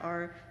lives,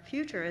 our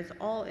future is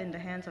all in the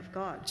hands of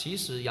God. 其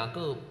实雅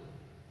各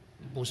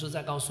不是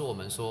在告诉我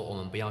们说，我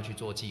们不要去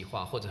做计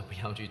划，或者不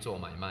要去做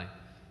买卖。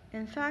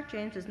 In fact,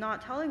 James is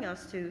not telling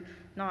us to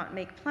not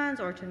make plans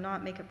or to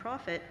not make a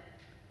profit.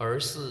 而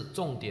是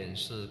重点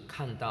是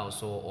看到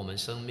说，我们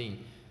生命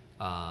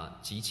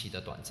极其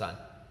的短暂。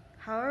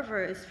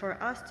 However, it's for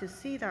us to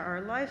see that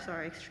our lives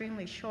are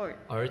extremely short.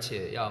 而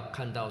且要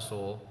看到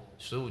说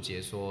，15节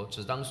说，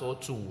只当说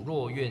主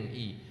若愿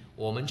意，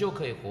我们就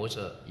可以活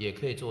着，也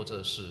可以做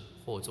这事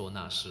或做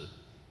那事。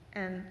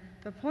And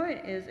the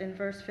point is in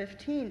verse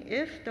 15,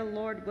 if the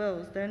Lord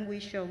wills, then we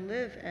shall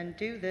live and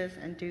do this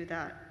and do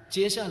that.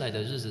 接下来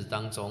的日子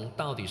当中，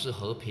到底是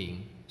和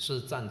平、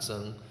是战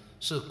争、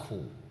是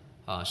苦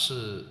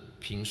是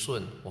平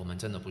顺，我们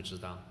真的不知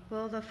道。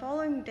Will the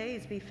following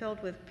days be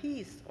filled with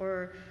peace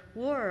or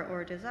war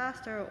or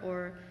disaster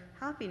or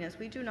happiness?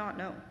 We do not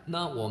know.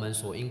 那我们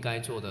所应该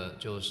做的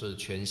就是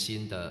全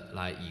心的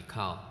来依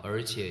靠，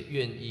而且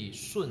愿意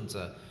顺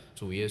着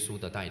主耶稣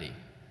的带领。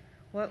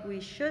What we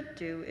should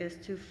do is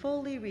to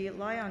fully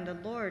rely on the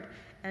Lord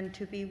and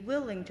to be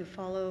willing to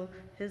follow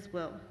His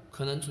will.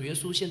 可能主耶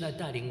稣现在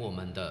带领我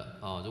们的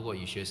如果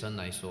以学生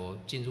来说，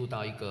进入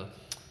到一个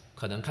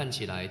可能看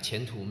起来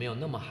前途没有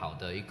那么好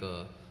的一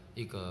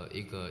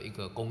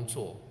个工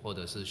作或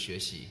者是学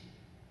习。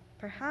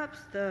Perhaps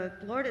the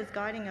Lord is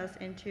guiding us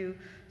into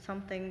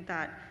something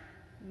that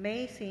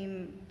may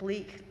seem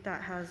bleak,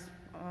 that has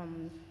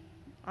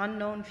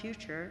unknown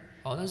future.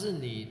 但是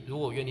你如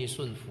果愿意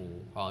顺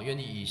服愿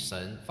意以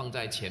神放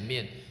在前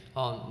面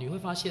你会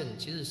发现，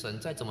其实神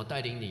再怎么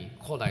带领你，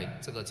后来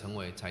这个成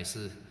为才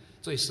是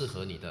最适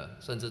合你的，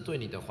甚至对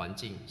你的环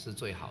境是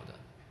最好的。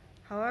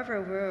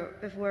However,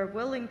 if we're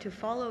willing to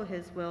follow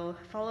His will,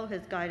 follow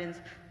His guidance,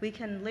 we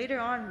can later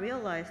on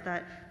realize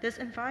that this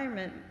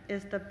environment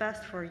is the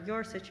best for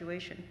your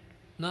situation.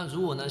 那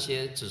如果那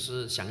些只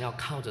是想要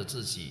靠着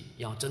自己，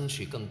要争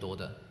取更多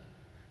的，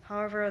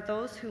 However,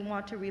 those who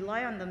want to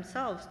rely on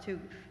themselves to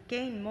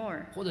gain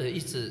more, 或者一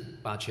直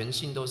把全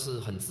心都是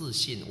很自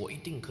信，我一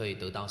定可以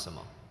得到什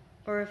么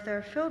or if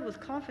they're filled with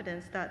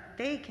confidence that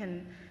they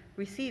can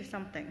receive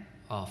something,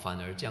 反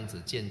而这样子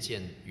渐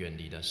渐远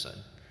离了神。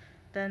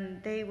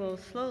then they will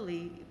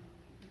slowly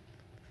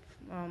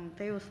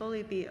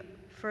be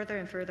further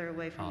and further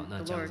away from 那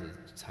the 这样 Lord, 子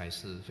才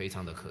是非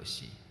常的可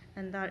惜。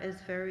 and that is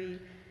very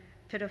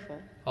pitiful.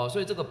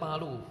 所以这个八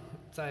路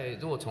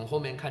如果从后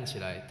面看起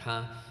来，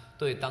他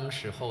对当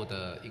时候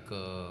的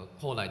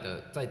后来的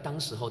在当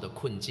时候的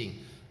困境，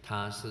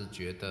他是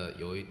觉得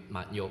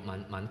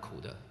蛮苦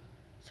的。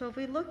 So if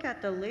we look at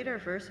the later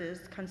verses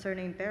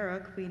concerning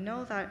Barak, we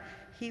know that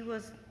he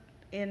was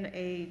in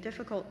a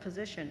difficult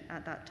position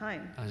at that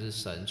time. 但是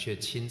神却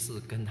亲自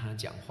跟他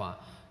讲话，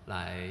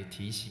来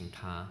提醒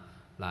他，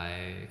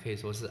来可以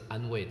说是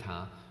安慰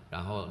他，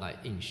然后来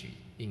应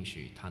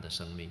许他的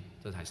生命，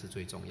这才是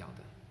最重要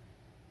的。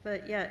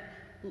 But yet,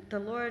 the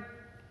Lord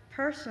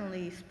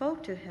personally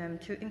spoke to him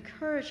to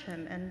encourage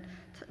him and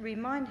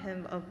remind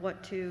him of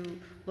what to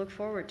look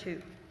forward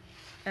to,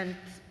 and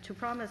to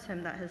promise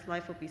him that his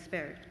life will be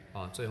spared.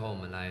 最后我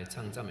们来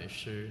唱赞美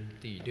诗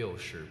第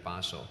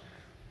68首。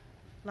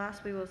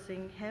 Last, we will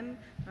sing hymn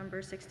number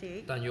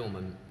 68. 但愿我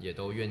们也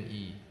都愿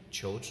意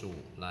求主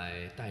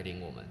来带领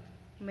我们。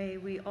 May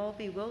we all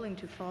be willing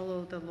to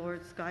follow the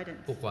Lord's guidance.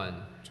 不管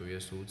主耶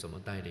稣怎么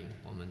带领，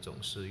我们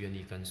总是愿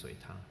意跟随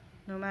他。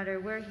 No matter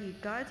where he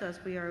guides us,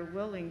 we are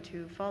willing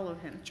to follow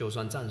him. 就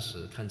算暂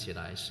时看起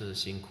来是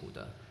辛苦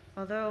的，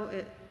 Although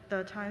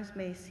the times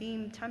may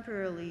seem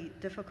temporarily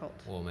difficult,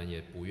 我们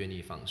也不愿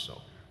意放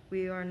手。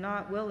 we are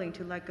not willing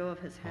to let go of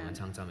his 我们 hand.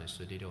 唱赞美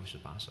诗第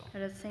68首。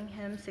 Let us sing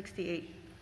hymn 68.